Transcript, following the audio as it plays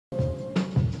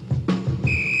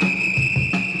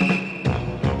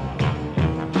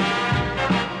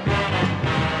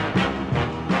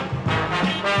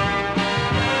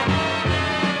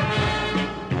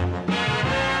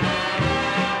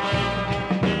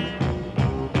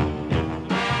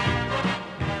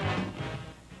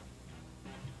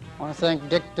want to thank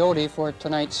Dick Doty for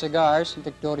tonight's cigars.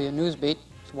 Dick Doty of Newsbeat.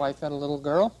 His wife had a little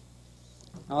girl.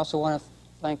 I also want to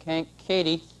thank Hank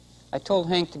Cady. I told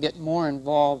Hank to get more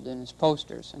involved in his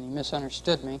posters, and he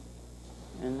misunderstood me.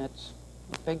 And that's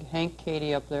a big Hank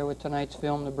Cady up there with tonight's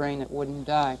film, The Brain That Wouldn't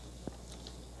Die.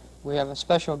 We have a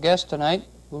special guest tonight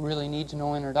who really needs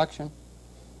no introduction.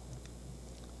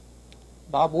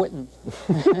 Bob Whitten.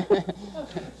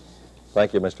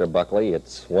 Thank you, Mr. Buckley.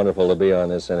 It's wonderful to be on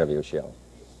this interview show.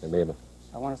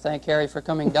 I want to thank Harry for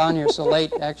coming down here so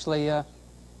late. Actually, I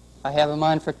have him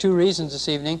on for two reasons this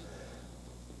evening.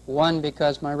 One,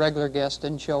 because my regular guest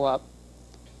didn't show up.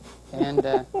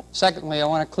 And secondly, I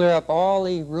want to clear up all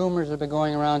the rumors that have been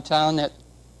going around town that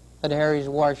Harry's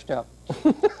washed up.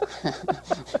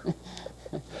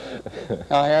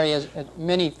 Now, Harry,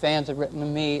 many fans have written to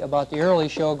me about the early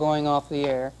show going off the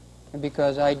air, and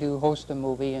because I do host a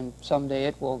movie, and someday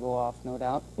it will go off, no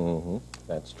doubt. Mm-hmm.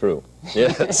 That's true.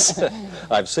 Yes.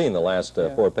 I've seen the last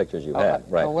 4 pictures you've had.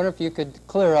 Right. I wonder if you could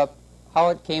clear up how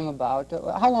it came about.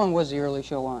 How long was the early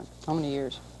show on? How many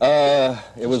years?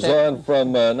 It was on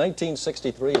from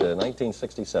 1963 to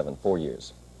 1967, 4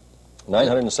 years.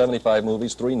 975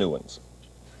 movies, 3 new ones.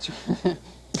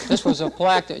 This was a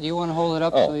plaque that, do you want to hold it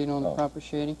up so you know the proper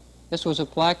shading? This was a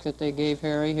plaque that they gave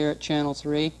Harry here at Channel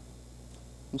 3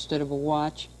 instead of a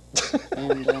watch.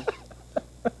 And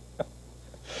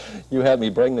you had me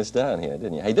bring this down here,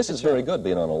 didn't you? Hey, this is very good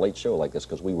being on a late show like this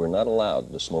because we were not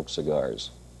allowed to smoke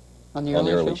cigars on the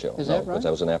early show. Is that right? Because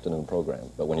that was an afternoon program.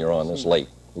 But when you're on this late,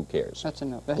 who cares? That's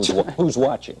enough. Who's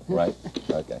watching, right?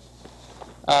 Okay.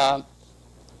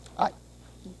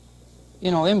 You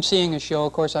know, emceeing a show,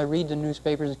 of course, I read the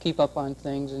newspapers and keep up on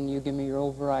things, and you give me your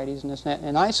old varieties and this and that.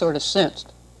 And I sort of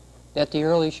sensed that the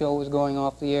early show was going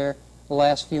off the air the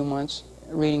last few months,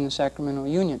 reading the Sacramento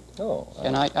Union.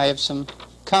 And I have some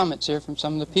comments here from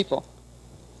some of the people.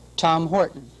 Tom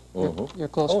Horton, your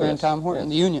close friend Tom Horton,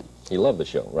 the Union. He loved the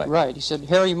show, right? Right. He said,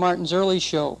 Harry Martin's early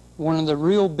show, one of the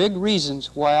real big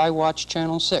reasons why I watched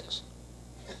Channel 6.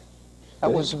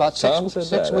 That was about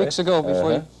six weeks ago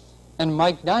before you... And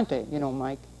Mike Dante, you know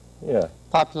Mike. Yeah.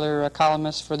 Popular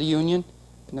columnist for the Union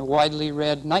in the widely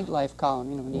read nightlife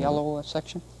column, you know, in the yellow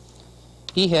section.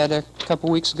 He had a couple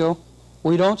weeks ago,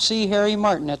 we don't see Harry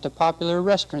Martin at the popular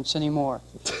restaurants anymore.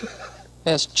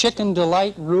 Has Chicken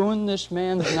Delight ruined this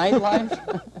man's nightlife?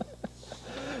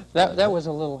 that was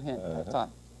a little hint, I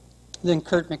thought. Then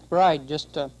Kurt McBride,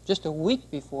 just a week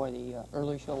before the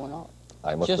early show went off.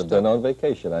 I must have been on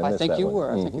vacation. I missed think that you one.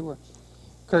 were. I think you were.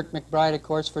 Kurt McBride, of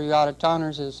course, for you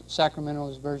out-of-towners, is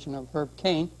Sacramento's version of Herb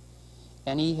Caen.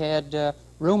 And he had,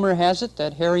 rumor has it,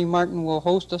 that Harry Martin will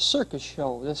host a circus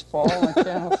show this fall on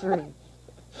Channel 3.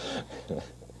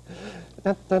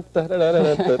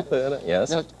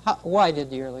 Yes? Now, why did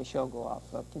the early show go off?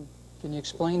 Can you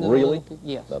explain that? Really?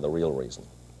 Yes. No, the real reason.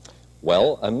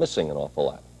 Well, I'm missing an awful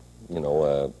lot. You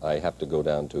know, I have to go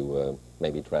down to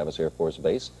maybe Travis Air Force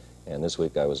Base, and this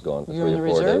week I was gone for 3 or 4 days. You're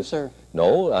in the reserves, or?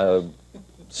 No,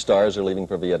 stars are leaving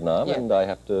for Vietnam, and I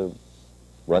have to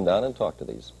run down and talk to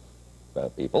these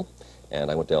people. And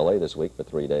I went to L.A. this week for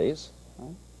 3 days.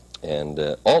 And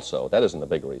also, that isn't the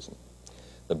big reason.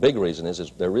 The big reason is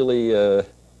there really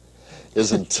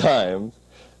isn't time.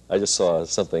 I just saw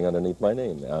something underneath my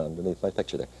name, underneath my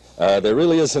picture there. There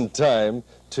really isn't time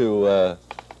to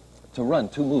run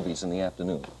 2 movies in the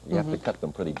afternoon. You have to cut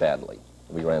them pretty badly.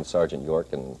 We ran Sergeant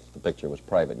York, and the picture was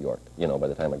Private York, you know, by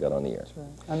the time I got on the air. That's right.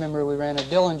 I remember we ran a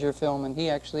Dillinger film, and he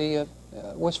actually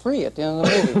was free at the end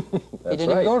of the movie. He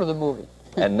didn't even go to the movie.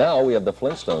 And now we have the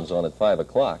Flintstones on at 5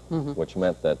 o'clock, which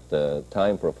meant that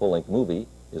time for a full-length movie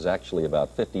is actually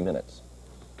about 50 minutes.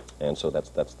 And so that's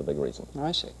the big reason.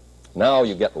 I see. Now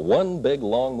you get one big,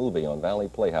 long movie on Valley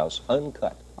Playhouse,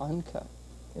 uncut. Uncut.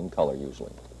 In color,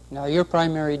 usually. Now, your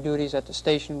primary duties at the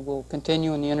station will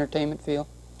continue in the entertainment field?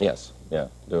 Yes, yeah,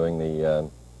 doing the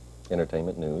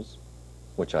entertainment news,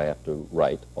 which I have to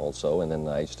write also, and then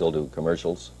I still do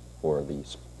commercials for the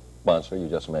sponsor you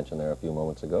just mentioned there a few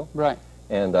moments ago. Right.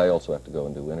 And I also have to go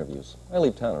and do interviews. I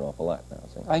leave town an awful lot now.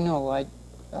 See? I know.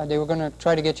 They were going to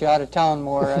try to get you out of town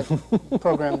more,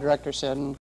 program director said. And